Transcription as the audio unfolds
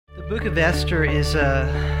Book of Esther is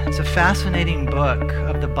it's a fascinating book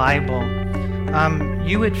of the Bible.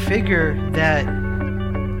 You would figure that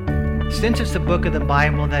since it's the book of the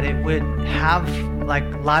Bible that it would have like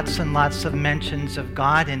lots and lots of mentions of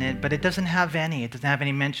God in it, but it doesn't have any. It doesn't have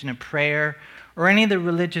any mention of prayer or any of the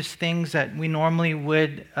religious things that we normally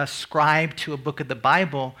would ascribe to a book of the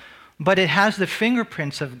Bible, but it has the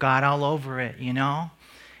fingerprints of God all over it, you know?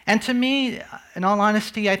 And to me, in all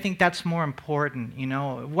honesty, I think that's more important, you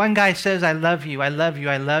know? One guy says, I love you, I love you,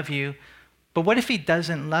 I love you, but what if he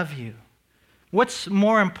doesn't love you? What's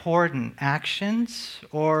more important, actions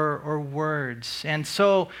or words? And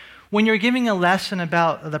so when you're giving a lesson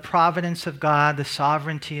about the providence of God, the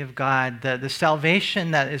sovereignty of God, the salvation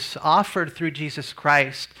that is offered through Jesus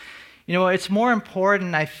Christ, you know, it's more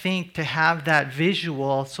important, I think, to have that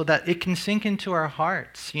visual so that it can sink into our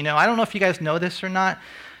hearts. You know, I don't know if you guys know this or not.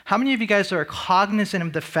 How many of you guys are cognizant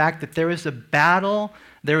of the fact that there is a battle,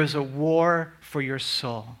 there is a war for your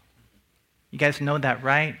soul? You guys know that,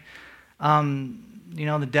 right? You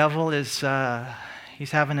know, the devil is,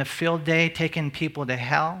 he's having a field day taking people to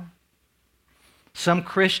hell. Some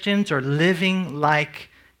Christians are living like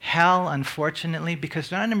hell, unfortunately, because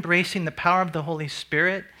they're not embracing the power of the Holy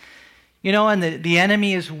Spirit. You know, and the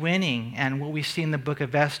enemy is winning. And what we see in the book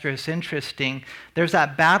of Esther is interesting. There's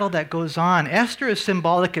that battle that goes on. Esther is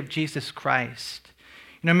symbolic of Jesus Christ.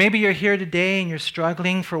 You know, maybe you're here today and you're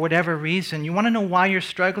struggling for whatever reason. You want to know why you're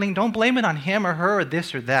struggling? Don't blame it on him or her or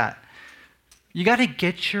this or that. You got to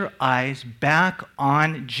get your eyes back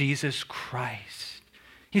on Jesus Christ.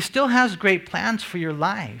 He still has great plans for your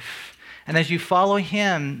life. And as you follow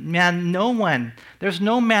him, man, there's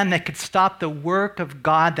no man that could stop the work of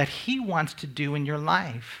God that he wants to do in your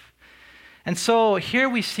life. And so here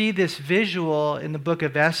we see this visual in the book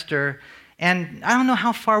of Esther. And I don't know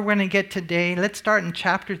how far we're going to get today. Let's start in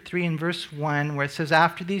chapter 3 and verse 1, where it says,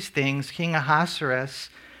 After these things, King Ahasuerus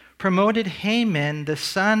promoted Haman, the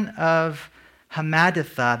son of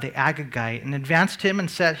Hammedatha, the Agagite, and advanced him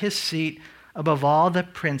and set his seat above all the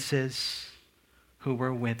princes who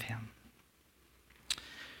were with him.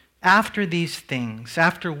 After these things,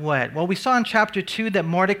 after what? Well, we saw in chapter 2 that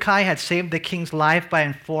Mordecai had saved the king's life by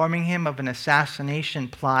informing him of an assassination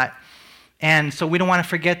plot. And so we don't want to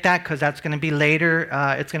forget that because that's going to be later.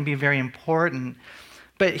 It's going to be very important.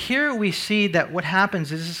 But here we see that what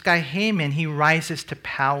happens is this guy Haman, he rises to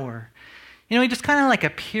power. You know, he just kind of like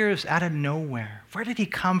appears out of nowhere. Where did he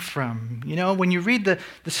come from? You know, when you read the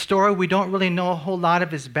story, we don't really know a whole lot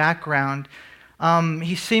of his background.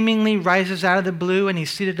 He seemingly rises out of the blue and he's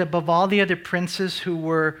seated above all the other princes who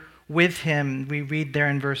were with him. We read there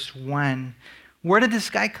in verse 1. Where did this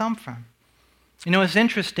guy come from? You know, it's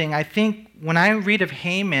interesting. I think when I read of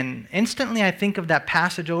Haman, instantly I think of that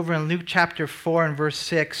passage over in Luke chapter 4 and verse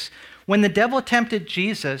 6. When the devil tempted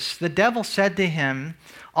Jesus, the devil said to him,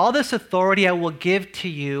 All this authority I will give to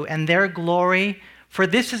you and their glory, for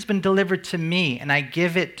this has been delivered to me, and I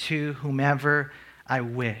give it to whomever I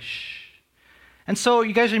wish. And so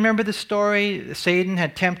you guys remember the story? Satan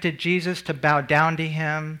had tempted Jesus to bow down to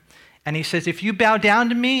him. And he says, if you bow down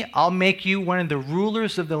to me, I'll make you one of the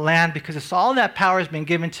rulers of the land because it's all that power has been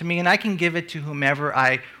given to me and I can give it to whomever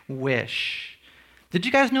I wish. Did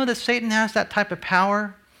you guys know that Satan has that type of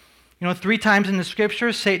power? You know, 3 times in the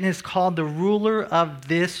scriptures, Satan is called the ruler of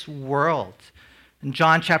this world. In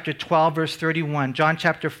John chapter 12, verse 31, John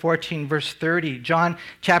chapter 14, verse 30, John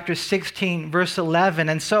chapter 16, verse 11.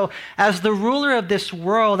 And so as the ruler of this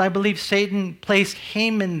world, I believe Satan placed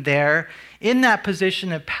Haman there in that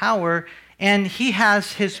position of power, and he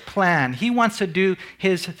has his plan. He wants to do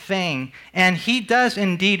his thing, and he does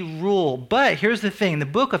indeed rule. But here's the thing. The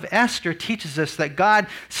book of Esther teaches us that God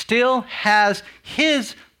still has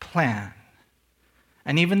his plan.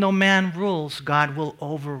 And even though man rules, God will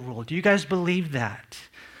overrule. Do you guys believe that?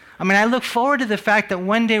 I mean, I look forward to the fact that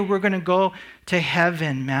one day we're going to go to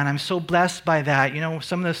heaven, man. I'm so blessed by that. You know,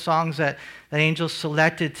 some of the songs that Angel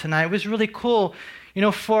selected tonight was really cool. You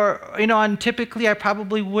know, and typically I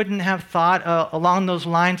probably wouldn't have thought along those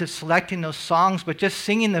lines of selecting those songs, but just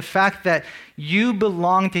singing the fact that you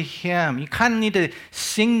belong to him. You kind of need to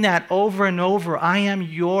sing that over and over. I am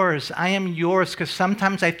yours, because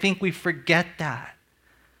sometimes I think we forget that.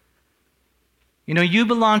 You know, you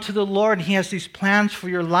belong to the Lord, and he has these plans for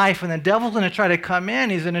your life, and the devil's going to try to come in.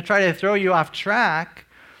 He's going to try to throw you off track.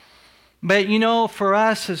 But, you know, for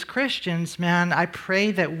us as Christians, man, I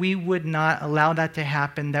pray that we would not allow that to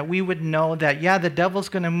happen, that we would know that, yeah, the devil's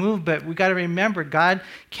going to move, but we got to remember God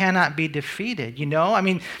cannot be defeated, you know? I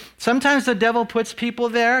mean, sometimes the devil puts people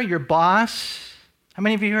there, your boss. How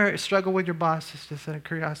many of you here struggle with your boss, just out of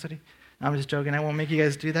curiosity? I'm just joking. I won't make you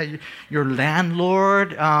guys do that. Your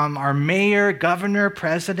landlord, our mayor, governor,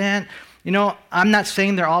 president. You know, I'm not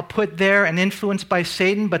saying they're all put there and influenced by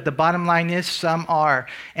Satan, but the bottom line is some are.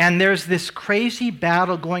 And there's this crazy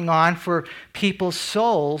battle going on for people's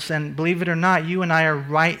souls. And believe it or not, you and I are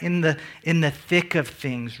right in the thick of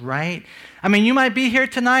things, right? I mean, you might be here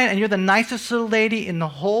tonight and you're the nicest little lady in the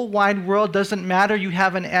whole wide world. Doesn't matter. You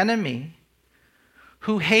have an enemy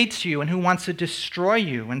who hates you and who wants to destroy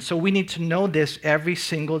you. And so we need to know this every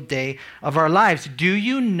single day of our lives. Do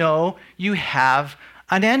you know you have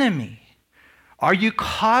an enemy? Are you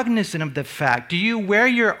cognizant of the fact? Do you wear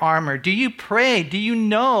your armor? Do you pray? Do you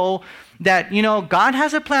know that, God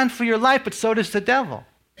has a plan for your life, but so does the devil?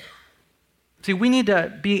 See, we need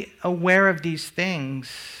to be aware of these things.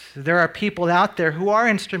 There are people out there who are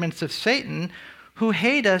instruments of Satan who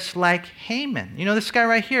hate us like Haman. You know, this guy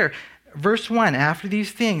right here, verse 1, after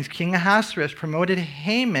these things, King Ahasuerus promoted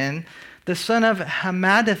Haman, the son of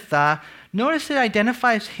Hammedatha. Notice it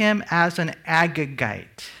identifies him as an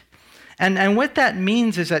Agagite. And what that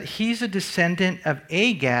means is that he's a descendant of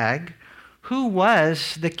Agag, who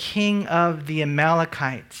was the king of the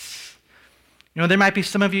Amalekites. You know, there might be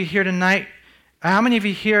some of you here tonight. How many of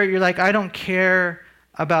you here, you're like, I don't care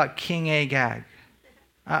about King Agag.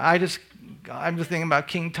 I'm just thinking about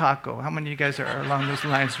King Taco. How many of you guys are along those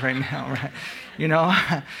lines right now, right? You know,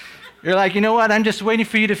 you're like, you know what? I'm just waiting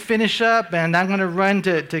for you to finish up, and I'm going to run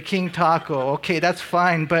to King Taco. Okay, that's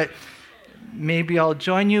fine, but maybe I'll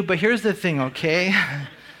join you. But here's the thing, okay?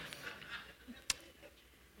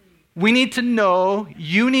 We need to know,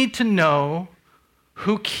 you need to know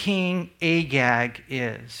who King Agag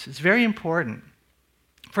is. It's very important.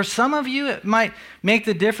 For some of you, it might make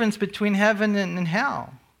the difference between heaven and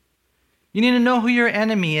hell. You need to know who your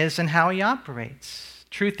enemy is and how he operates.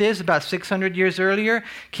 Truth is, about 600 years earlier,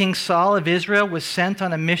 King Saul of Israel was sent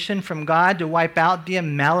on a mission from God to wipe out the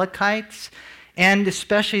Amalekites, and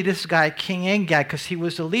especially this guy, King Agag, because he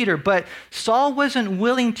was the leader. But Saul wasn't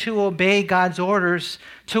willing to obey God's orders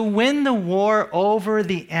to win the war over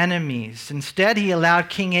the enemies. Instead, he allowed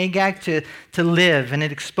King Agag to live, and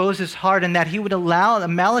it exposed his heart in that he would allow the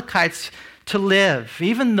Amalekites to live,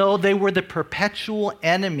 even though they were the perpetual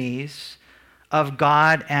enemies of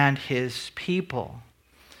God and his people.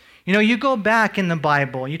 You know, you go back in the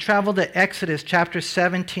Bible, you travel to Exodus chapter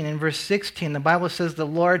 17 and verse 16. The Bible says the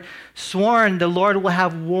Lord will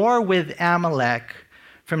have war with Amalek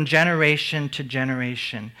from generation to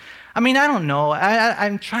generation. I mean, I don't know.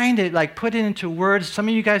 I'm trying to put it into words. Some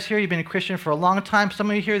of you guys here, you've been a Christian for a long time. Some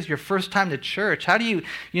of you here is your first time to church. How do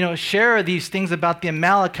you share these things about the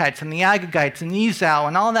Amalekites and the Agagites and Esau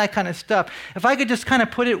and all that kind of stuff? If I could just kind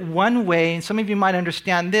of put it one way, and some of you might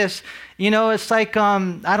understand this, it's like,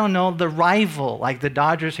 I don't know, the rival, like the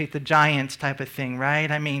Dodgers hate the Giants type of thing, right?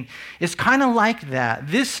 I mean, it's kind of like that.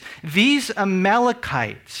 These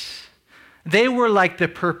Amalekites, they were like the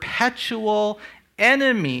perpetual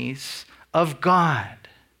enemies of God.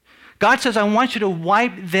 God says, I want you to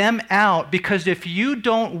wipe them out, because if you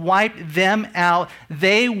don't wipe them out,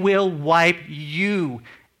 they will wipe you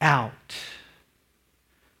out.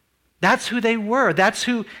 That's who they were. That's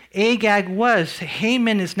who Agag was.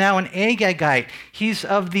 Haman is now an Agagite. He's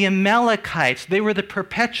of the Amalekites. They were the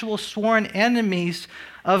perpetual sworn enemies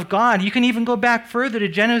of God. You can even go back further to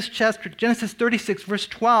Genesis 36, verse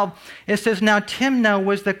 12. It says, Now Timnah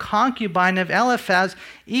was the concubine of Eliphaz,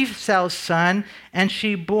 Esau's son, and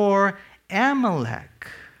she bore Amalek.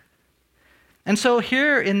 And so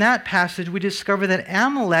here in that passage, we discover that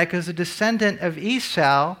Amalek is a descendant of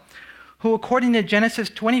Esau, who, according to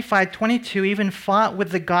Genesis 25:22, even fought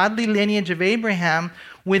with the godly lineage of Abraham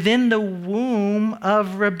within the womb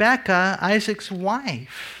of Rebekah, Isaac's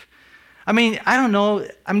wife. I mean, I don't know.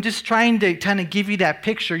 I'm just trying to kind of give you that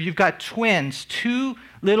picture. You've got twins, two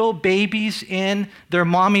little babies in their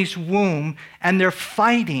mommy's womb, and they're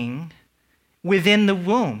fighting within the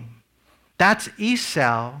womb. That's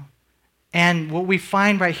Esau. And what we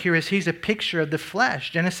find right here is he's a picture of the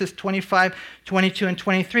flesh. Genesis 25:22 and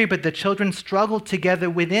 23. But the children struggled together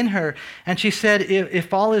within her. And she said,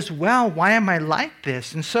 if all is well, why am I like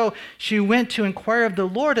this? And so she went to inquire of the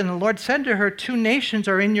Lord. And the Lord said to her, 2 nations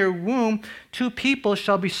are in your womb. 2 people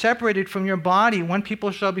shall be separated from your body. 1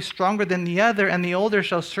 people shall be stronger than the other, and the older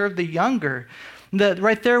shall serve the younger.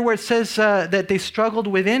 Right there where it says that they struggled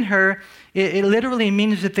within her, it literally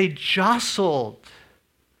means that they jostled.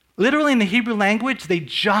 Literally in the Hebrew language, they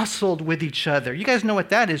jostled with each other. You guys know what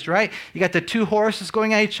that is, right? You got the 2 horses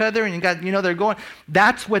going at each other, and you got, they're going.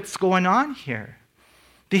 That's what's going on here.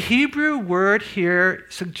 The Hebrew word here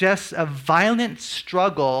suggests a violent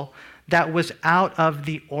struggle that was out of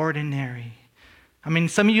the ordinary. I mean,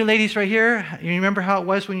 some of you ladies right here, you remember how it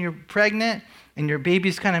was when you're pregnant and your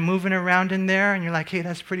baby's kind of moving around in there and you're like, hey,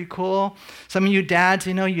 that's pretty cool. Some of you dads,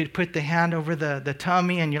 you'd put the hand over the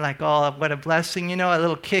tummy and you're like, oh, what a blessing, a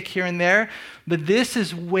little kick here and there. But this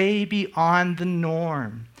is way beyond the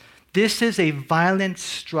norm. This is a violent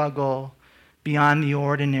struggle beyond the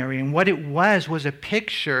ordinary. And what it was a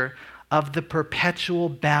picture of the perpetual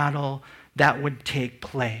battle that would take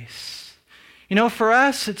place. For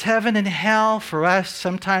us, it's heaven and hell. For us,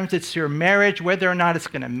 sometimes it's your marriage, whether or not it's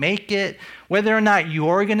going to make it, whether or not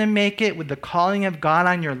you're going to make it with the calling of God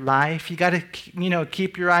on your life. You got to,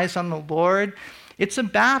 keep your eyes on the Lord. It's a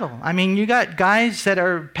battle. I mean, you got guys that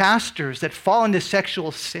are pastors that fall into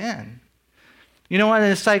sexual sin. And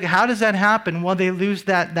it's like, how does that happen? Well, they lose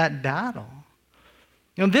that battle.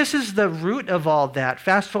 This is the root of all that.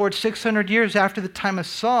 Fast forward 600 years after the time of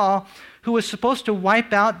Saul, who was supposed to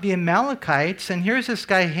wipe out the Amalekites, and here's this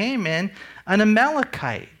guy Haman, an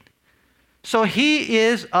Amalekite. So he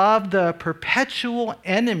is of the perpetual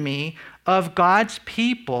enemy of God's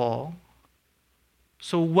people.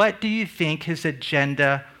 So what do you think his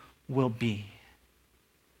agenda will be?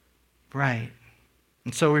 Right.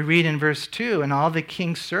 And so we read in verse 2, and all the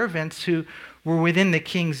king's servants who were within the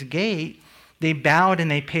king's gate, they bowed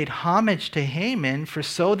and they paid homage to Haman, for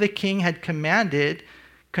so the king had commanded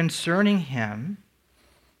concerning him,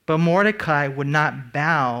 but Mordecai would not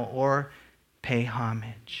bow or pay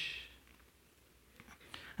homage.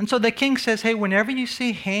 And so the king says, hey, whenever you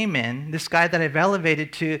see Haman, this guy that I've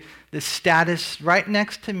elevated to the status right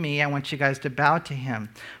next to me, I want you guys to bow to him.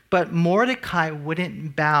 But Mordecai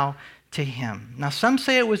wouldn't bow to him. Now, some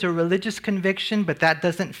say it was a religious conviction, but that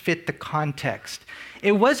doesn't fit the context.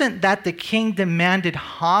 It wasn't that the king demanded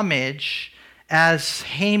homage as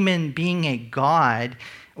Haman being a god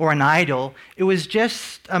or an idol. It was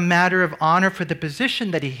just a matter of honor for the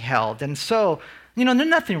position that he held. And so, there's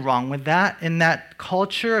nothing wrong with that. In that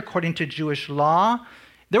culture, according to Jewish law,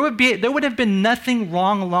 there would have been nothing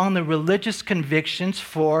wrong along the religious convictions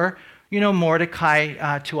for,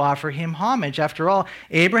 Mordecai to offer him homage. After all,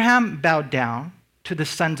 Abraham bowed down to the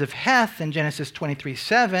sons of Heth in Genesis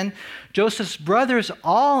 23:7. Joseph's brothers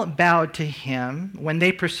all bowed to him when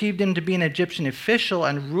they perceived him to be an Egyptian official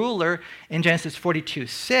and ruler in Genesis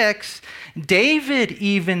 42:6. David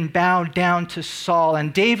even bowed down to Saul,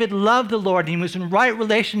 and David loved the Lord, and he was in right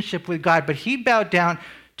relationship with God, but he bowed down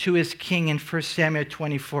to his king in 1 Samuel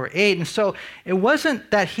 24:8. And so it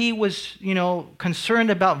wasn't that he was,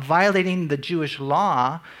 concerned about violating the Jewish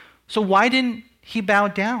law. So why didn't he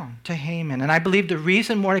bowed down to Haman? And I believe the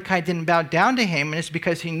reason Mordecai didn't bow down to Haman is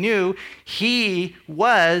because he knew he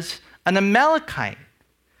was an Amalekite,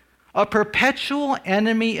 a perpetual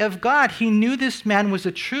enemy of God. He knew this man was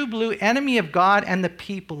a true blue enemy of God and the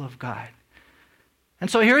people of God. And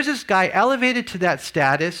so here's this guy elevated to that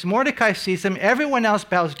status. Mordecai sees him. Everyone else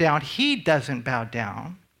bows down. He doesn't bow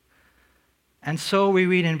down. And so we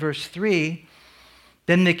read in verse 3,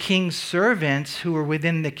 then the king's servants who were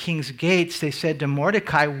within the king's gates, they said to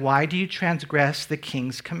Mordecai, why do you transgress the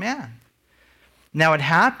king's command? Now it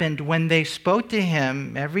happened when they spoke to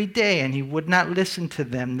him every day and he would not listen to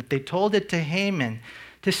them, that they told it to Haman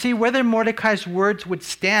to see whether Mordecai's words would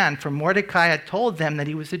stand, for Mordecai had told them that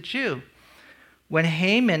he was a Jew. When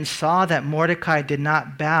Haman saw that Mordecai did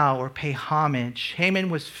not bow or pay homage, Haman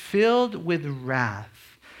was filled with wrath.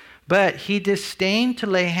 But he disdained to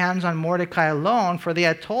lay hands on Mordecai alone, for they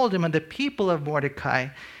had told him of the people of Mordecai.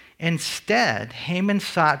 Instead, Haman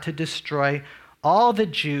sought to destroy all the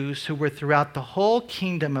Jews who were throughout the whole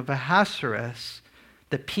kingdom of Ahasuerus,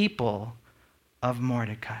 the people of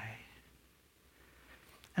Mordecai.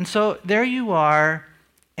 And so there you are,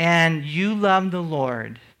 and you love the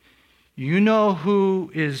Lord. You know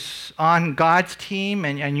who is on God's team,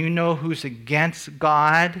 and you know who's against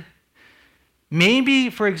God. Maybe,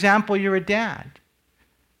 for example, you're a dad.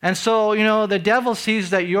 And so, the devil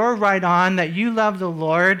sees that you're right on, that you love the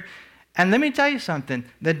Lord. And let me tell you something.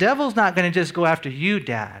 The devil's not going to just go after you,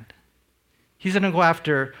 Dad. He's going to go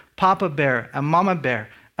after Papa Bear and Mama Bear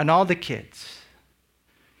and all the kids.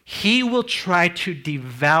 He will try to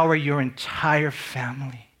devour your entire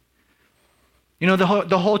family. The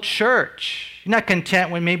whole church. You're not content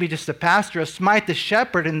when maybe just the pastor will smite the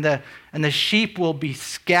shepherd and the sheep will be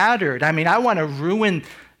scattered. I mean, I want to ruin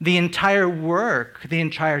the entire work, the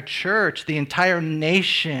entire church, the entire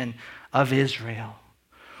nation of Israel.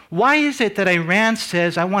 Why is it that Iran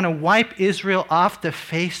says, I want to wipe Israel off the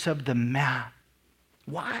face of the map?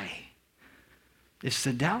 Why? It's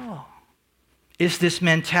the devil. It's this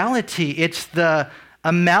mentality. It's the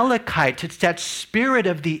Amalekite. It's that spirit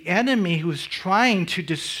of the enemy who's trying to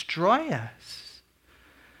destroy us.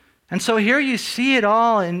 And so here you see it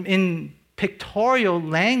all in pictorial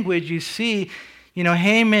language. You see,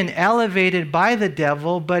 Haman elevated by the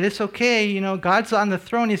devil, but it's okay. God's on the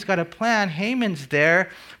throne. He's got a plan. Haman's there.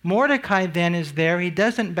 Mordecai then is there. He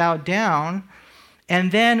doesn't bow down.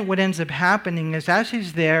 And then what ends up happening is as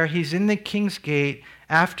he's there, he's in the king's gate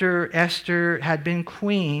after Esther had been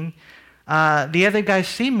queen. The other guys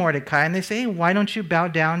see Mordecai and they say, hey, why don't you bow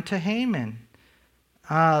down to Haman?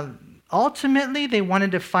 Ultimately, they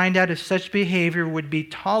wanted to find out if such behavior would be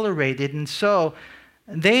tolerated. And so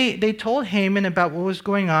they told Haman about what was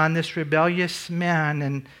going on, this rebellious man.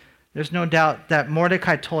 And there's no doubt that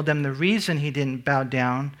Mordecai told them the reason he didn't bow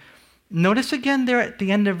down. Notice again there at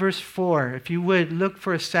the end of verse 4, if you would look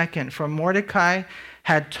for a second, for Mordecai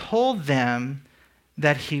had told them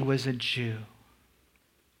that he was a Jew.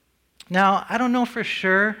 Now, I don't know for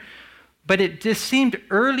sure, but it just seemed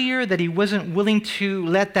earlier that he wasn't willing to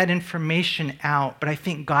let that information out. But I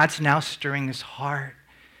think God's now stirring his heart.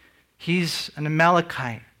 He's an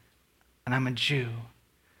Amalekite, and I'm a Jew,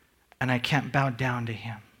 and I can't bow down to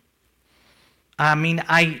him. I mean,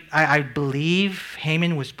 I believe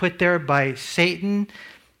Haman was put there by Satan,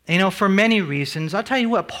 for many reasons. I'll tell you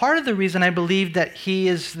what, part of the reason I believe that he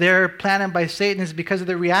is there planted by Satan is because of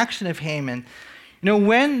the reaction of Haman.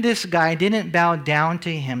 When this guy didn't bow down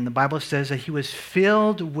to him, the Bible says that he was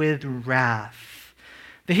filled with wrath.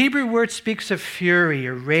 The Hebrew word speaks of fury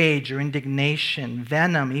or rage or indignation,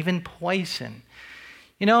 venom, even poison.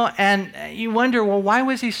 And you wonder, well, why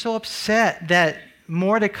was he so upset that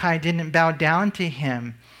Mordecai didn't bow down to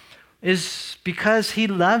him? Is because he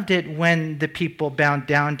loved it when the people bowed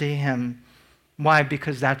down to him. Why?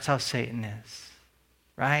 Because that's how Satan is,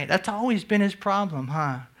 right? That's always been his problem,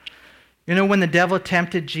 huh? When the devil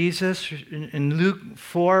tempted Jesus in Luke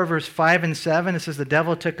 4, verse 5 and 7, it says the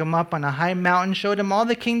devil took him up on a high mountain, showed him all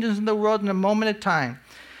the kingdoms of the world in a moment of time.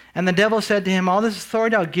 And the devil said to him, all this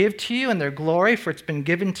authority I'll give to you and their glory, for it's been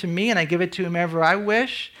given to me, and I give it to whomever I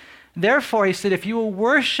wish. Therefore, he said, if you will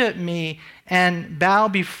worship me and bow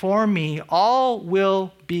before me, all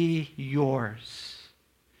will be yours.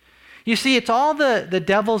 You see, it's all the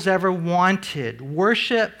devil's ever wanted,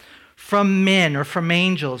 worship from men or from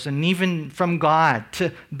angels and even from God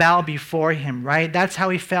to bow before him, right? That's how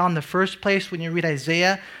he fell in the first place. When you read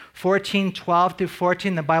Isaiah 14:12 through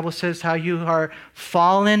 14, the Bible says how you are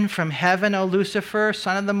fallen from heaven, O Lucifer,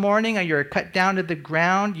 son of the morning, or you are cut down to the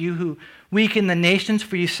ground, you who weaken the nations,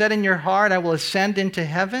 for you said in your heart, I will ascend into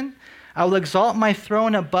heaven. I will exalt my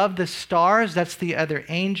throne above the stars. That's the other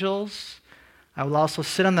angels. I will also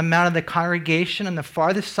sit on the mount of the congregation on the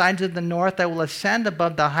farthest sides of the north. I will ascend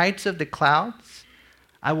above the heights of the clouds.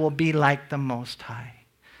 I will be like the Most High.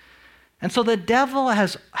 And so the devil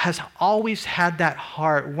has always had that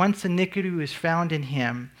heart once iniquity was found in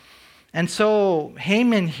him. And so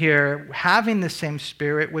Haman here, having the same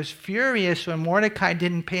spirit, was furious when Mordecai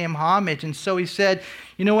didn't pay him homage. And so he said,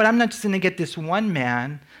 you know what, I'm not just going to get this one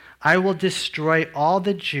man. I will destroy all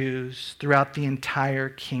the Jews throughout the entire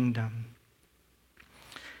kingdom.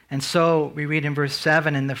 And so we read in verse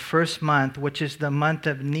 7, in the first month, which is the month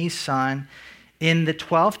of Nisan, in the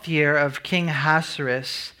 12th year of King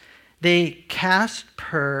Ahasuerus, they cast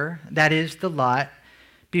pur, that is the lot,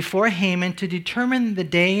 before Haman to determine the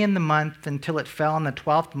day and the month until it fell on the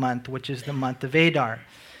 12th month, which is the month of Adar.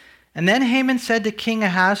 And then Haman said to King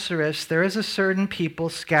Ahasuerus, there is a certain people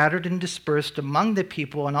scattered and dispersed among the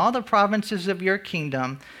people in all the provinces of your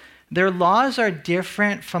kingdom. Their laws are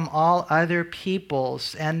different from all other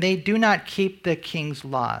peoples, and they do not keep the king's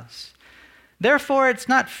laws. Therefore, it's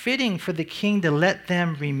not fitting for the king to let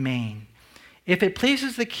them remain. If it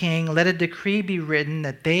pleases the king, let a decree be written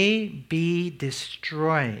that they be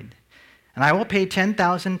destroyed. And I will pay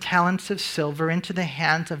 10,000 talents of silver into the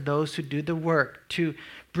hands of those who do the work, to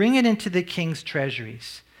bring it into the king's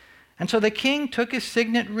treasuries. And so the king took his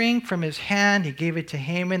signet ring from his hand. He gave it to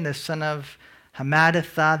Haman, the son of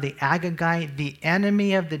Hammedatha, the Agagite, the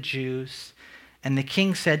enemy of the Jews. And the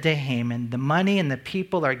king said to Haman, the money and the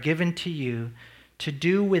people are given to you to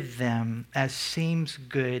do with them as seems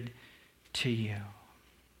good to you.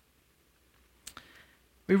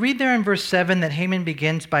 We read there in verse 7 that Haman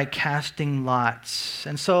begins by casting lots.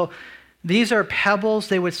 And so these are pebbles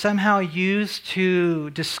they would somehow use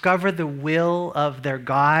to discover the will of their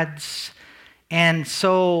gods. And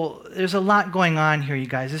so there's a lot going on here, you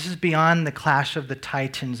guys. This is beyond the clash of the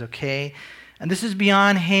titans, okay? And this is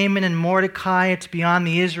beyond Haman and Mordecai. It's beyond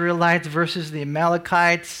the Israelites versus the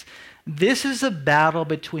Amalekites. This is a battle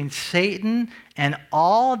between Satan and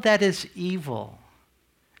all that is evil,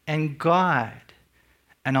 and God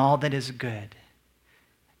and all that is good.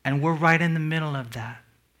 And we're right in the middle of that.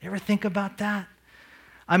 You ever think about that?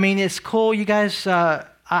 I mean, it's cool, you guys.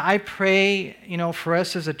 I pray, for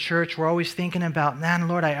us as a church, we're always thinking about, man,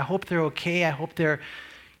 Lord, I hope they're okay. I hope they're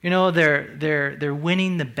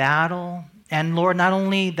winning the battle. And Lord, not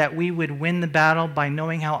only that we would win the battle by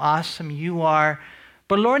knowing how awesome you are,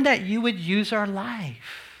 but Lord, that you would use our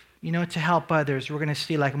life, to help others. We're going to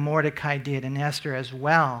see like Mordecai did and Esther as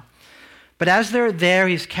well. But as they're there,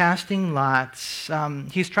 he's casting lots.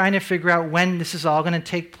 He's trying to figure out when this is all going to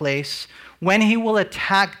take place, when he will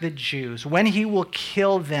attack the Jews, when he will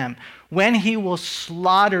kill them, when he will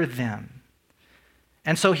slaughter them.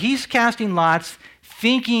 And so he's casting lots,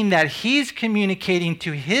 thinking that he's communicating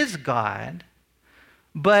to his God.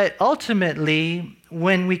 But ultimately,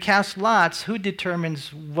 when we cast lots, who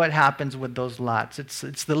determines what happens with those lots?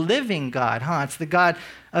 It's the living God, huh? It's the God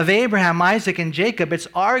of Abraham, Isaac, and Jacob. It's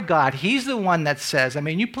our God. He's the one that says. I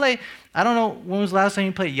mean, you play, I don't know, when was the last time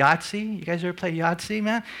you played Yahtzee? You guys ever play Yahtzee,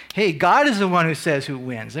 man? Hey, God is the one who says who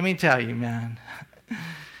wins. Let me tell you, man.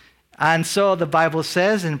 And so the Bible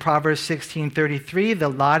says in Proverbs 16:33, the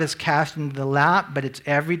lot is cast into the lap, but its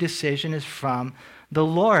every decision is from the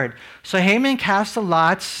Lord. So Haman cast the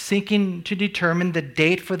lots, seeking to determine the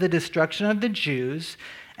date for the destruction of the Jews,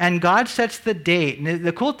 and God sets the date. And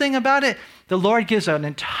the cool thing about it, the Lord gives an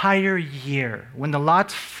entire year. When the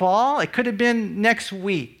lots fall, it could have been next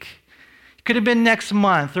week. It could have been next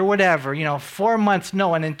month or whatever, 4 months.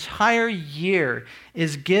 No, an entire year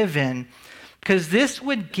is given because this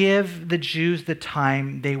would give the Jews the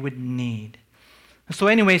time they would need. So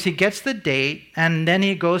anyways, he gets the date, and then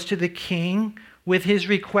he goes to the king with his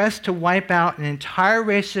request to wipe out an entire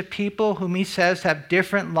race of people whom he says have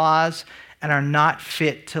different laws and are not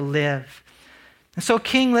fit to live. And so,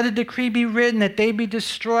 king, let a decree be written that they be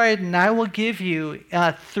destroyed, and I will give you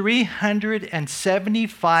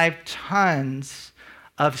 375 tons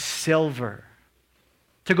of silver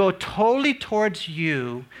to go totally towards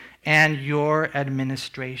you and your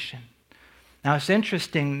administration. Now, it's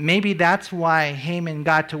interesting. Maybe that's why Haman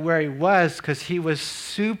got to where he was, because he was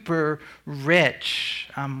super rich.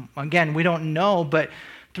 Again, we don't know, but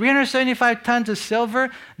 375 tons of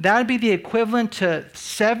silver, that would be the equivalent to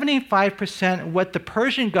 75% of what the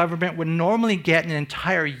Persian government would normally get in an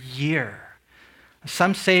entire year.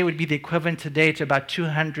 Some say it would be the equivalent today to about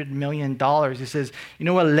 $200 million. He says, you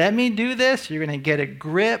know what, let me do this. You're going to get a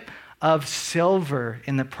grip of silver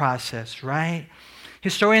in the process, right?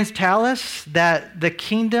 Historians tell us that the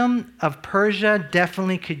kingdom of Persia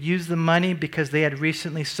definitely could use the money because they had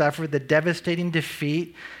recently suffered the devastating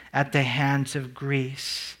defeat at the hands of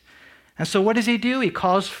Greece. And so what does he do? He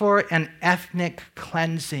calls for an ethnic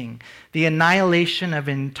cleansing, the annihilation of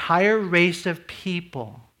an entire race of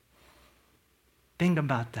people. Think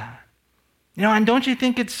about that. And don't you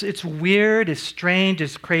think it's weird, it's strange,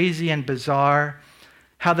 it's crazy and bizarre?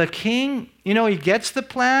 How the king, he gets the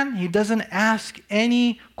plan. He doesn't ask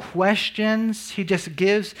any questions. He just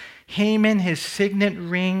gives Haman his signet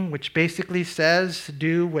ring, which basically says,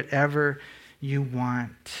 do whatever you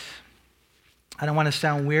want. I don't want to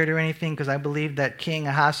sound weird or anything, because I believe that King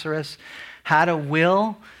Ahasuerus had a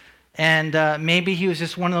will, and maybe he was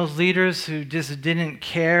just one of those leaders who just didn't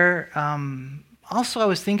care. Also, I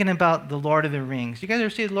was thinking about the Lord of the Rings. You guys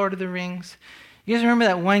ever see the Lord of the Rings? You guys remember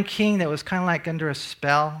that one king that was kind of like under a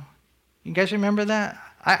spell? You guys remember that?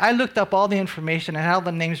 I looked up all the information. I had all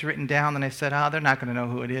the names written down, and I said, they're not going to know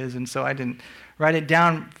who it is, and so I didn't write it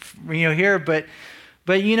down here. But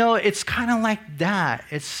it's kind of like that.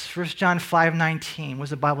 It's 1 John 5:19. What does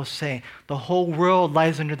the Bible say? The whole world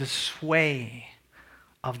lies under the sway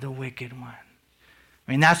of the wicked one.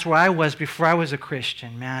 I mean, that's where I was before I was a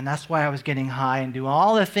Christian, man. That's why I was getting high and doing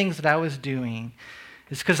all the things that I was doing.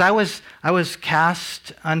 It's because I was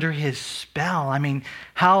cast under his spell. I mean,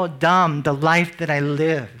 how dumb the life that I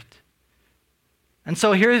lived. And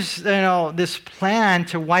so here's this plan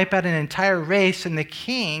to wipe out an entire race, and the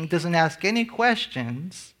king doesn't ask any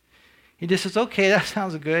questions. He just says, okay, that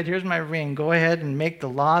sounds good. Here's my ring. Go ahead and make the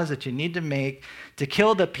laws that you need to make to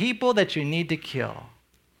kill the people that you need to kill.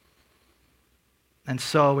 And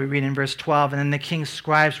so we read in verse 12, and then the king's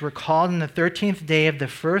scribes were called on the 13th day of the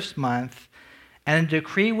first month, and a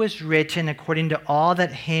decree was written according to all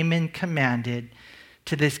that Haman commanded,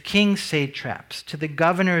 to the king's satraps, to the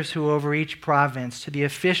governors who over each province, to the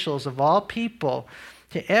officials of all people,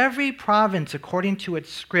 to every province according to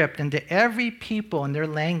its script, and to every people in their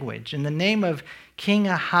language. In the name of King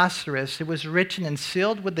Ahasuerus, it was written and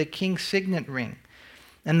sealed with the king's signet ring.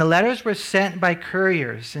 And the letters were sent by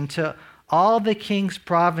couriers into all the king's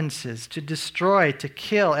provinces to destroy, to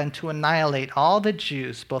kill, and to annihilate all the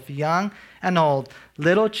Jews, both young and old,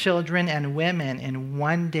 little children and women, in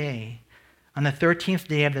one day, on the 13th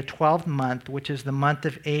day of the 12th month, which is the month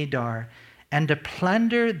of Adar, and to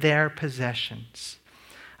plunder their possessions.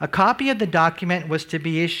 A copy of the document was to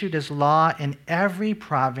be issued as law in every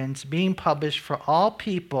province, being published for all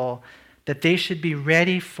people, that they should be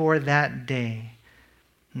ready for that day.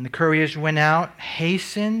 And the couriers went out,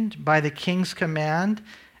 hastened by the king's command,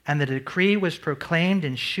 and the decree was proclaimed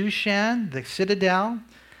in Shushan, the citadel.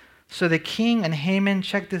 So the king and Haman,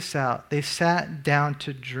 check this out, they sat down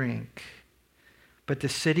to drink. But the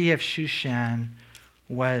city of Shushan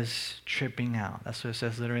was tripping out. That's what it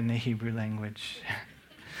says literally in the Hebrew language.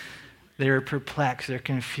 They were perplexed. They're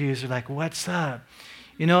confused. They're like, what's up?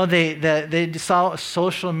 You know, they saw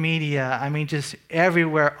social media. I mean, just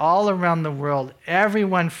everywhere, all around the world,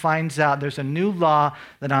 everyone finds out there's a new law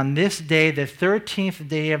that on this day, the 13th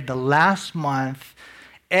day of the last month,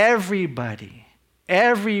 everybody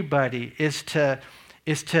is to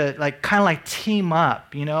like kind of like team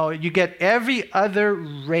up. You know, you get every other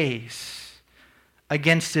race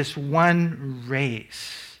against this one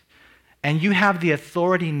race. And you have the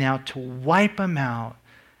authority now to wipe them out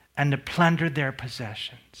and to plunder their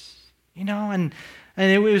possessions. You know, and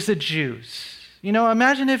it was the Jews. You know,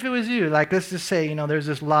 imagine if it was you. Like, let's just say, you know, there's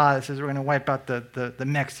this law that says we're going to wipe out the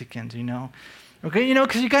Mexicans, you know. Okay, you know,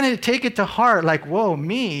 because you got to take it to heart. Like, whoa,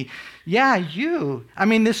 me. Yeah, you. I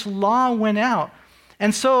mean, this law went out.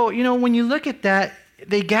 And so, you know, when you look at that,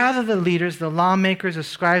 they gather the leaders, the lawmakers, the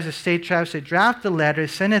scribes, the satraps. They draft the letter,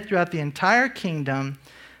 send it throughout the entire kingdom,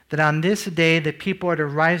 that on this day the people are to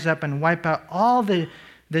rise up and wipe out all the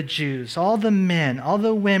Jews, all the men, all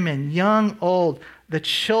the women, young, old, the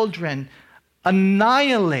children,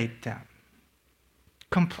 annihilate them,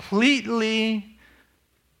 completely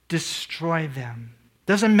destroy them.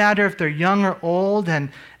 Doesn't matter if they're young or old.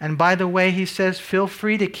 And by the way, he says, feel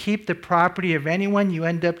free to keep the property of anyone you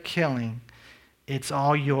end up killing. It's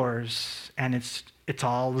all yours, and it's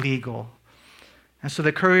all legal. And so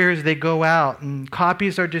the couriers, they go out, and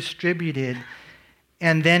copies are distributed.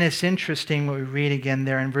 And then it's interesting what we read again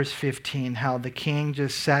there in verse 15, how the king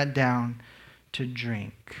just sat down to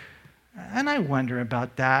drink. And I wonder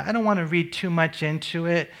about that. I don't want to read too much into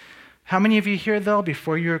it. How many of you here, though,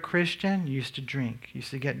 before you were a Christian, you used to drink, you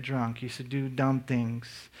used to get drunk, you used to do dumb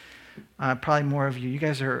things? Probably more of you. You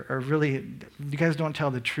guys are really, you guys don't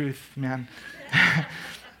tell the truth, man.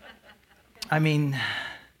 I mean,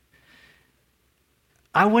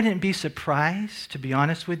 I wouldn't be surprised, to be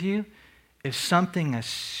honest with you, if something as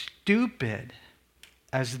stupid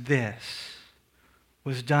as this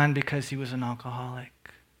was done because he was an alcoholic.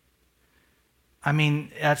 I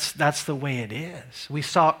mean, that's the way it is. We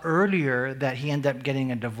saw earlier that he ended up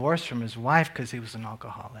getting a divorce from his wife because he was an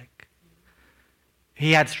alcoholic.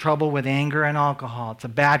 He had trouble with anger and alcohol. It's a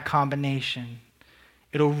bad combination.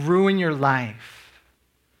 It'll ruin your life.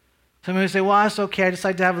 Some people say, well, it's okay. I just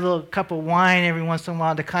like to have a little cup of wine every once in a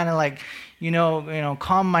while to kind of like,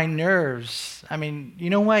 calm my nerves. I mean, you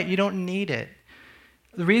know what? You don't need it.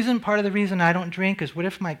 Part of the reason I don't drink is what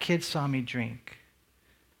if my kids saw me drink?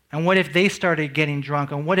 And what if they started getting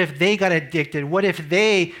drunk? And what if they got addicted? What if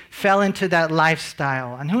they fell into that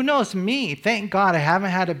lifestyle? And who knows, me, thank God I haven't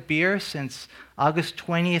had a beer since August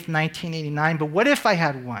 20th, 1989. But what if I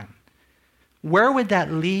had one? Where would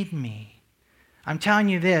that lead me? I'm telling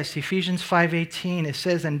you this, Ephesians 5:18, it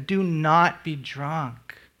says, and do not be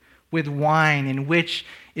drunk with wine, in which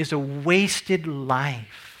is a wasted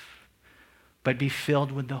life, but be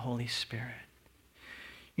filled with the Holy Spirit.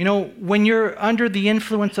 You know, when you're under the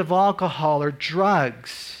influence of alcohol or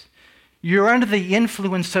drugs, you're under the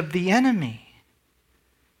influence of the enemy.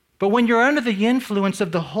 But when you're under the influence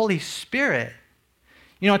of the Holy Spirit,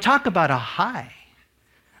 talk about a high.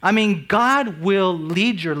 I mean, God will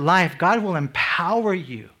lead your life. God will empower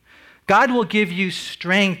you. God will give you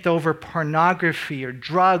strength over pornography or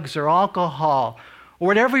drugs or alcohol or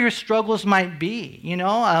whatever your struggles might be.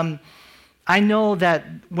 I know that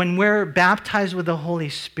when we're baptized with the Holy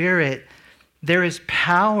Spirit, there is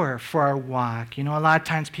power for our walk. A lot of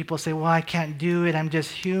times people say, well, I can't do it. I'm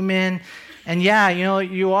just human. And yeah,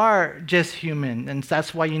 you are just human. And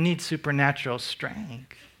that's why you need supernatural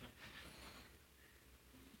strength.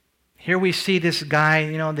 Here we see this guy,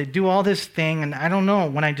 they do all this thing, and I don't know,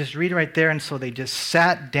 when I just read right there, and so they just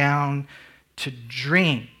sat down to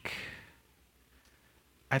drink.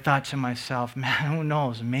 I thought to myself, man, who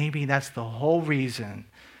knows, maybe that's the whole reason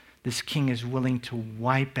this king is willing to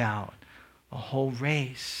wipe out a whole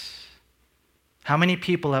race. How many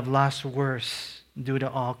people have lost worse due to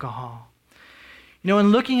alcohol?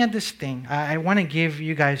 In looking at this thing, I want to give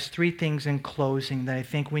you guys 3 things in closing that I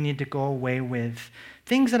think we need to go away with.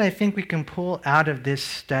 Things that I think we can pull out of this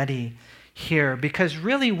study. here, because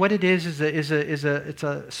really what it is it's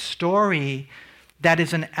a story that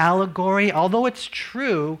is an allegory. Although it's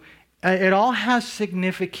true, it all has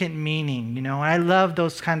significant meaning. You know, I love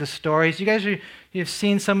those kind of stories. You've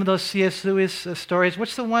seen some of those C.S. Lewis stories.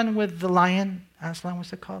 What's the one with the lion? Aslan,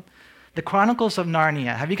 what's it called? The Chronicles of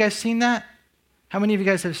Narnia. Have you guys seen that? How many of you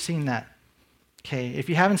guys have seen that? Okay, if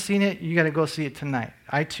you haven't seen it, you got to go see it tonight.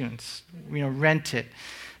 iTunes, rent it.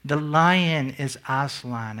 The lion is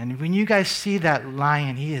Aslan. And when you guys see that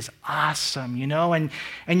lion, he is awesome,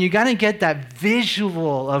 and you got to get that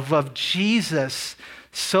visual of Jesus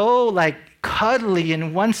so like cuddly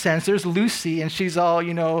in one sense. There's Lucy, and she's all,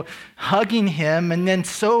 hugging him, and then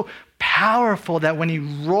so powerful that when he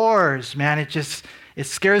roars, man, it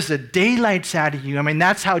scares the daylights out of you. I mean,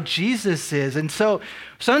 that's how Jesus is. And so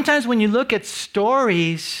sometimes when you look at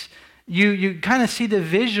stories, you kind of see the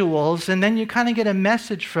visuals, and then you kind of get a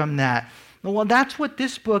message from that. Well, that's what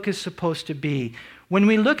this book is supposed to be. When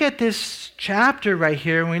we look at this chapter right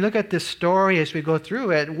here, when we look at this story as we go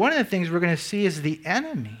through it, one of the things we're going to see is the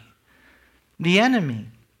enemy. The enemy.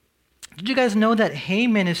 Did you guys know that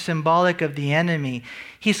Haman is symbolic of the enemy?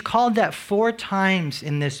 He's called that 4 times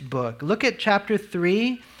in this book. Look at chapter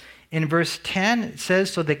 3. In verse 10, it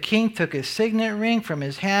says, "So the king took his signet ring from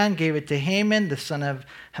his hand, gave it to Haman, the son of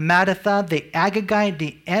Hammedatha, the Agagite,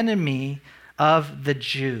 the enemy of the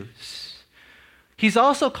Jews." He's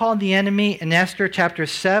also called the enemy in Esther chapter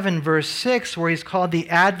 7, verse 6, where he's called the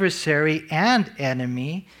adversary and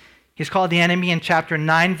enemy. He's called the enemy in chapter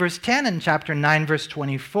 9, verse 10, and chapter 9, verse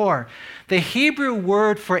 24. The Hebrew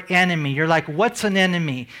word for enemy, you're like, what's an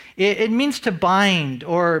enemy? It means to bind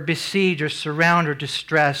or besiege or surround or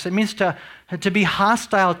distress. It means to be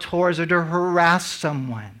hostile towards or to harass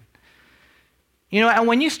someone. And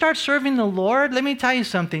when you start serving the Lord, let me tell you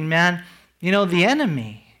something, man. The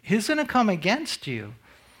enemy, he's going to come against you.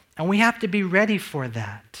 And we have to be ready for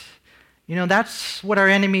that. That's what our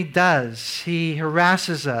enemy does. He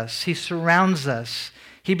harasses us. He surrounds us.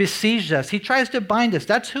 He besieges us. He tries to bind us.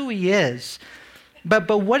 That's who he is. But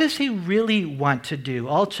what does he really want to do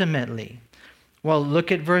ultimately? Well, look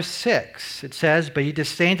at verse 6. It says, "But he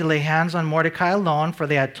disdained to lay hands on Mordecai alone, for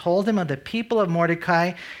they had told him of the people of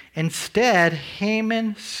Mordecai. Instead,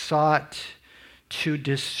 Haman sought to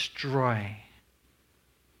destroy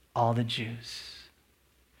all the Jews."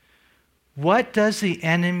 What does the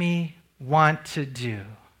enemy want to do?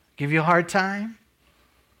 Give you a hard time?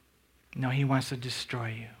 No, he wants to destroy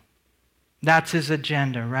you. That's his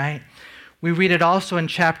agenda, right? We read it also in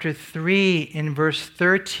chapter 3 in verse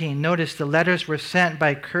 13. Notice the letters were sent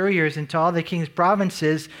by couriers into all the king's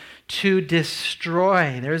provinces to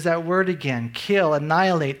destroy. There's that word again. Kill,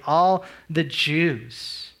 annihilate all the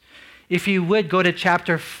Jews. If you would go to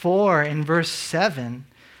chapter 4 in verse 7,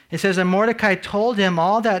 it says, "And Mordecai told him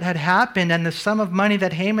all that had happened and the sum of money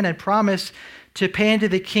that Haman had promised to pay into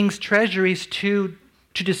the king's treasuries to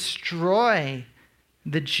destroy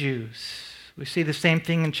the Jews." We see the same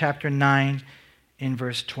thing in chapter 9 in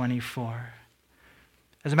verse 24.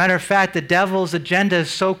 As a matter of fact, the devil's agenda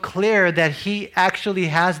is so clear that he actually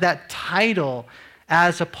has that title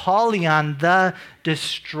as Apollyon, the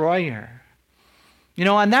destroyer.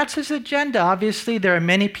 And that's his agenda. Obviously, there are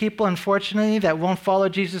many people, unfortunately, that won't follow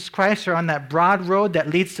Jesus Christ or on that broad road that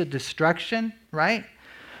leads to destruction, right?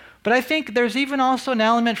 But I think there's even also an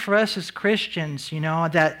element for us as Christians,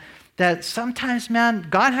 that sometimes, man,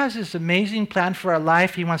 God has this amazing plan for our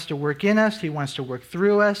life. He wants to work in us. He wants to work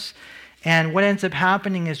through us. And what ends up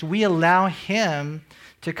happening is we allow him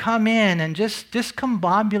to come in and just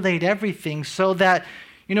discombobulate everything so that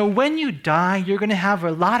when you die, you're going to have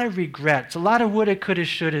a lot of regrets, a lot of woulda, coulda,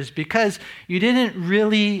 shouldas, because you didn't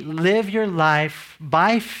really live your life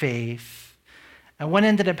by faith. And what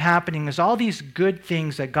ended up happening is all these good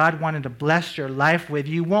things that God wanted to bless your life with,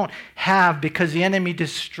 you won't have because the enemy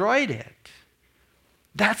destroyed it.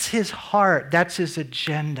 That's his heart. That's his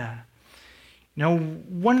agenda.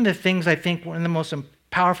 One of the things I think, one of the most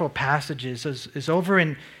powerful passages is over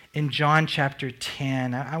in John chapter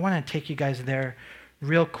 10. I want to take you guys there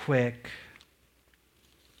real quick.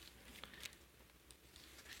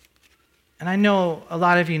 And I know a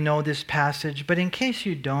lot of you know this passage, but in case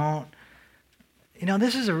you don't,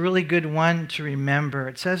 this is a really good one to remember.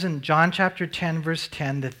 It says in John chapter 10, verse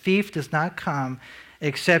 10, "The thief does not come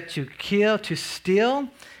except to kill, to steal,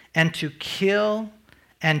 and to kill,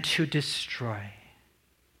 and to destroy."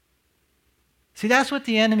 See, that's what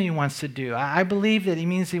the enemy wants to do. I believe that he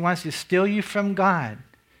means he wants to steal you from God.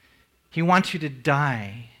 He wants you to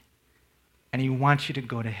die, and he wants you to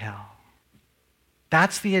go to hell.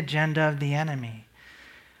 That's the agenda of the enemy.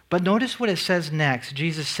 But notice what it says next.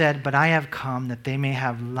 Jesus said, "But I have come that they may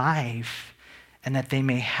have life and that they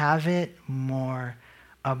may have it more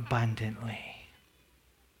abundantly."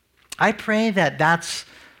 I pray that that's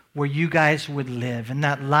where you guys would live, in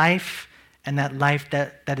that life, and that life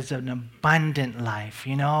that is an abundant life.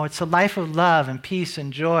 You know, it's a life of love and peace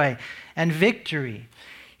and joy and victory.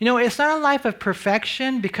 You know, it's not a life of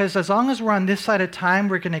perfection, because as long as we're on this side of time,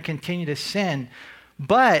 we're going to continue to sin.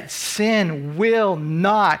 But sin will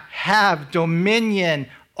not have dominion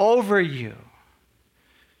over you.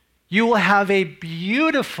 You will have a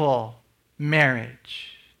beautiful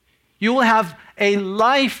marriage. You will have a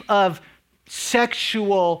life of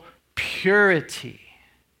sexual purity.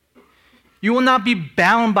 You will not be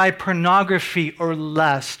bound by pornography or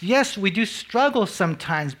lust. Yes, we do struggle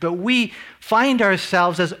sometimes, but we find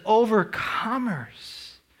ourselves as overcomers.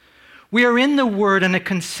 We are in the Word on a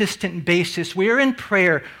consistent basis. We are in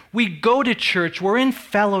prayer. We go to church. We're in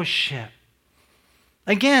fellowship.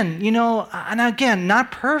 Again, you know, and again,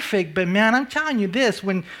 not perfect, but man, I'm telling you this,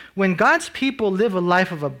 when God's people live a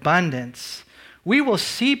life of abundance, we will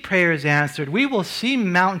see prayers answered. We will see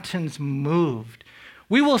mountains moved.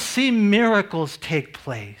 We will see miracles take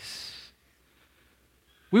place.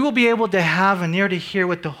 We will be able to have an ear to hear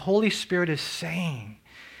what the Holy Spirit is saying.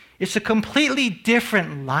 It's a completely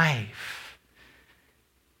different life.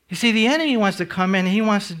 You see, the enemy wants to come in and he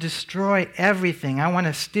wants to destroy everything. I want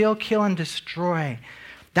to steal, kill, and destroy.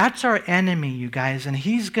 That's our enemy, you guys, and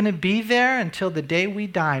he's going to be there until the day we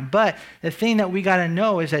die. But the thing that we got to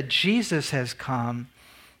know is that Jesus has come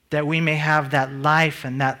that we may have that life,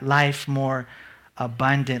 and that life more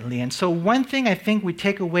abundantly. And so one thing I think we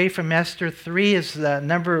take away from Esther 3 is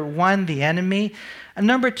number one, the enemy, and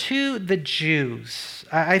number two, the Jews.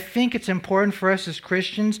 I think it's important for us as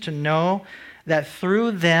Christians to know that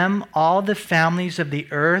through them, all the families of the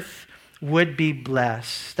earth would be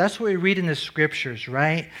blessed. That's what we read in the scriptures,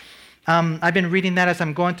 right? I've been reading that as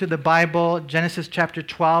I'm going through the Bible, Genesis chapter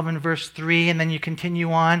 12 and verse 3, and then you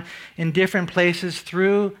continue on in different places.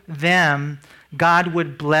 Through them, God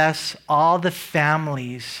would bless all the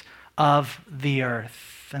families of the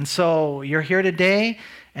earth. And so you're here today,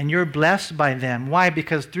 and you're blessed by them. Why?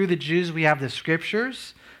 Because through the Jews, we have the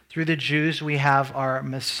scriptures. Through the Jews, we have our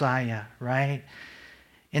Messiah, right?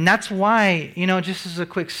 And that's why, you know, just as a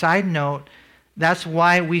quick side note, that's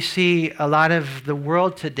why we see a lot of the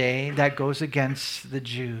world today that goes against the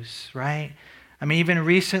Jews, right? I mean, even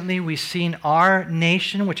recently, we've seen our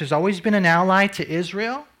nation, which has always been an ally to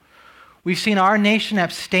Israel, we've seen our nation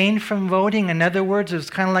abstain from voting. In other words, it's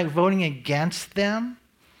kind of like voting against them.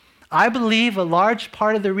 I believe a large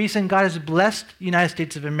part of the reason God has blessed the United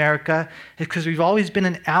States of America is because we've always been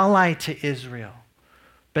an ally to Israel.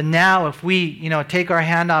 But now if we, you know, take our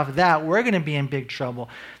hand off of that, we're going to be in big trouble.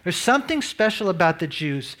 There's something special about the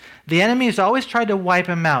Jews. The enemy has always tried to wipe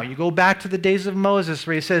them out. You go back to the days of Moses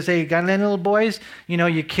where he says, hey, you got any little boys? You know,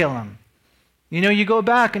 you kill them. You know, you go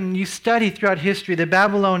back and you study throughout history, the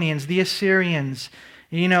Babylonians, the Assyrians,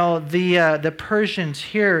 you know, the Persians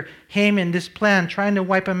here, Haman, this plan, trying to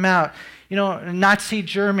wipe them out. You know, Nazi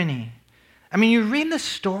Germany. I mean, you read the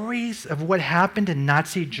stories of what happened in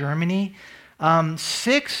Nazi Germany.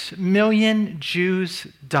 6 million Jews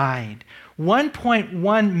died.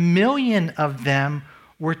 1.1 million of them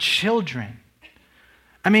were children.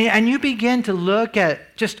 I mean, and you begin to look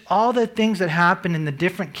at just all the things that happened in the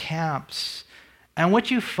different camps. And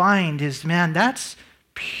what you find is, man, that's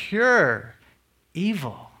pure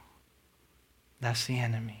evil. That's the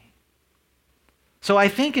enemy. So I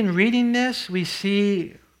think in reading this, we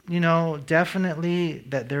see, you know, definitely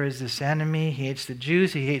that there is this enemy. He hates the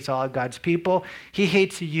Jews. He hates all of God's people. He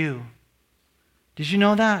hates you. Did you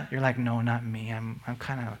know that? You're like, no, not me.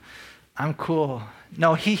 I'm cool.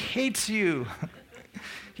 No, he hates you.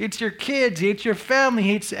 He hates your kids. He hates your family. He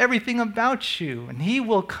hates everything about you. And he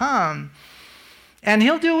will come and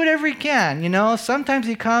he'll do whatever he can. You know, sometimes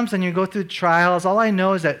he comes and you go through trials. All I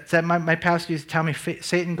know is that my pastor used to tell me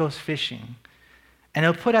Satan goes fishing. And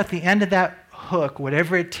he'll put at the end of that hook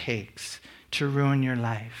whatever it takes to ruin your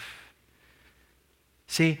life.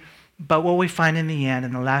 See, but what we find in the end,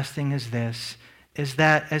 and the last thing is this, is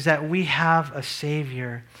that we have a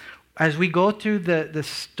Savior. As we go through the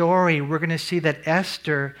story, we're going to see that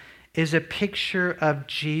Esther is a picture of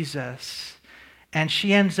Jesus. And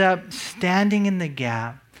she ends up standing in the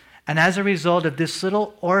gap. And as a result of this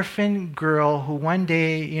little orphan girl who one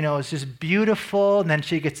day, you know, is just beautiful, and then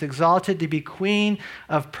she gets exalted to be queen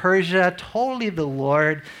of Persia, totally the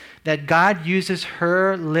Lord, that God uses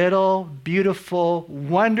her little, beautiful,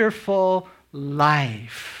 wonderful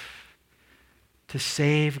life to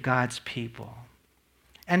save God's people.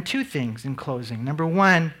 And two things in closing. Number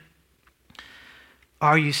one,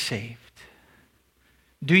 Are you saved?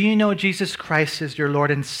 Do you know Jesus Christ as your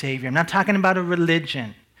Lord and Savior? I'm not talking about a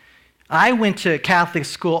religion. I went to Catholic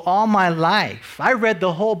school all my life. I read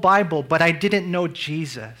the whole Bible, but I didn't know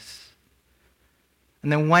Jesus.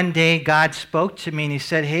 And then one day God spoke to me and he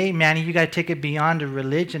said, hey, Manny, you got to take it beyond a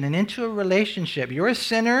religion and into a relationship. You're a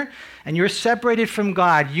sinner and you're separated from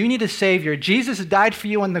God. You need a Savior. Jesus died for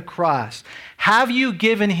you on the cross. Have you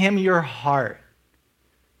given him your heart?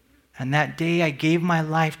 And that day I gave my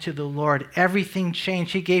life to the Lord. Everything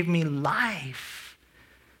changed. He gave me life.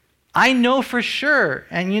 I know for sure.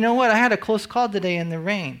 And you know what? I had a close call today in the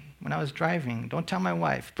rain when I was driving. Don't tell my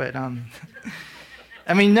wife, but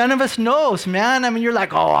I mean, none of us knows, man. I mean, you're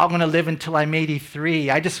like, oh, I'm going to live until I'm 83.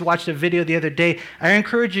 I just watched a video the other day. I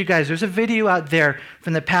encourage you guys, there's a video out there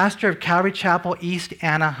from the pastor of Calvary Chapel, East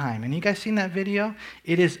Anaheim. And you guys seen that video?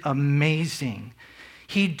 It is amazing.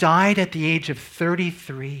 He died at the age of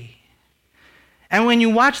 33. And when you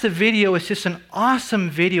watch the video, it's just an awesome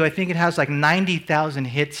video. I think it has like 90,000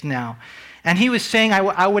 hits now. And he was saying,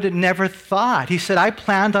 I would have never thought. He said, I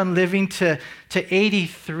planned on living to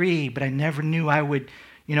 83, but I never knew I would,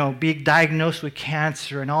 be diagnosed with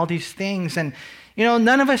cancer and all these things. And,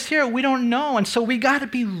 none of us here, we don't know. And so we got to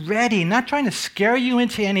be ready, not trying to scare you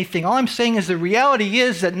into anything. All I'm saying is the reality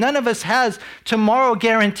is that none of us has tomorrow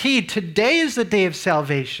guaranteed. Today is the day of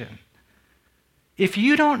salvation. If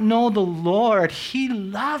you don't know the Lord, he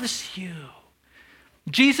loves you.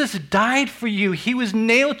 Jesus died for you. He was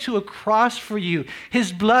nailed to a cross for you.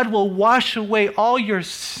 His blood will wash away all your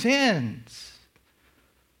sins.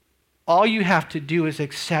 All you have to do is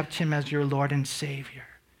accept him as your Lord and Savior.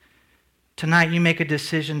 Tonight you make a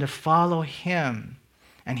decision to follow him,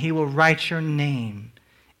 and he will write your name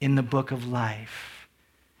in the book of life.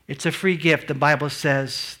 It's a free gift. The Bible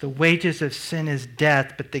says the wages of sin is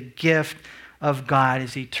death, but the gift of God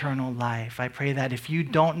is eternal life. I pray that if you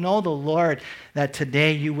don't know the Lord, that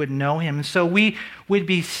today you would know him. So we would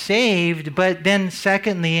be saved, but then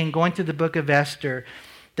secondly, in going through the book of Esther,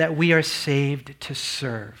 that we are saved to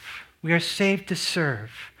serve. We are saved to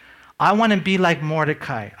serve. I want to be like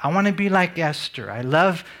Mordecai. I want to be like Esther. I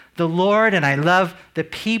love the Lord and I love the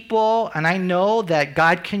people, and I know that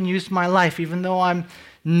God can use my life even though I'm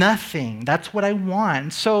nothing. That's what I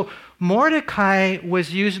want. So Mordecai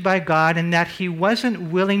was used by God in that he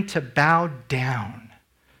wasn't willing to bow down.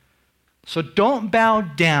 So don't bow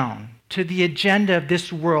down to the agenda of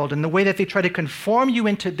this world and the way that they try to conform you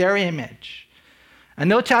into their image. And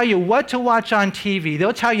they'll tell you what to watch on TV.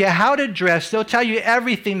 They'll tell you how to dress. They'll tell you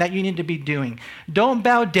everything that you need to be doing. Don't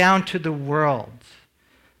bow down to the world.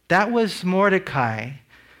 That was Mordecai.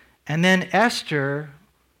 And then Esther,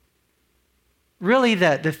 really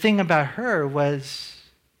the thing about her was,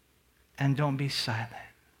 and don't be silent.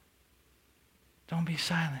 Don't be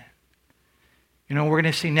silent. We're going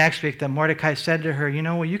to see next week that Mordecai said to her,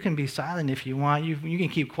 well, you can be silent if you want. You can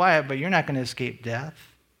keep quiet, but you're not going to escape death.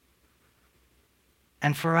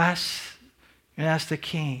 And for us, that's the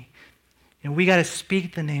key. We got to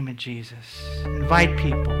speak the name of Jesus. Invite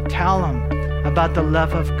people. Tell them about the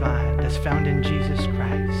love of God that's found in Jesus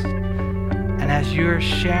Christ. And as you're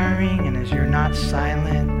sharing and as you're not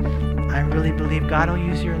silent, I really believe God will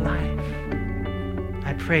use your life.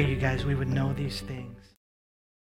 I pray, you guys, we would know these things.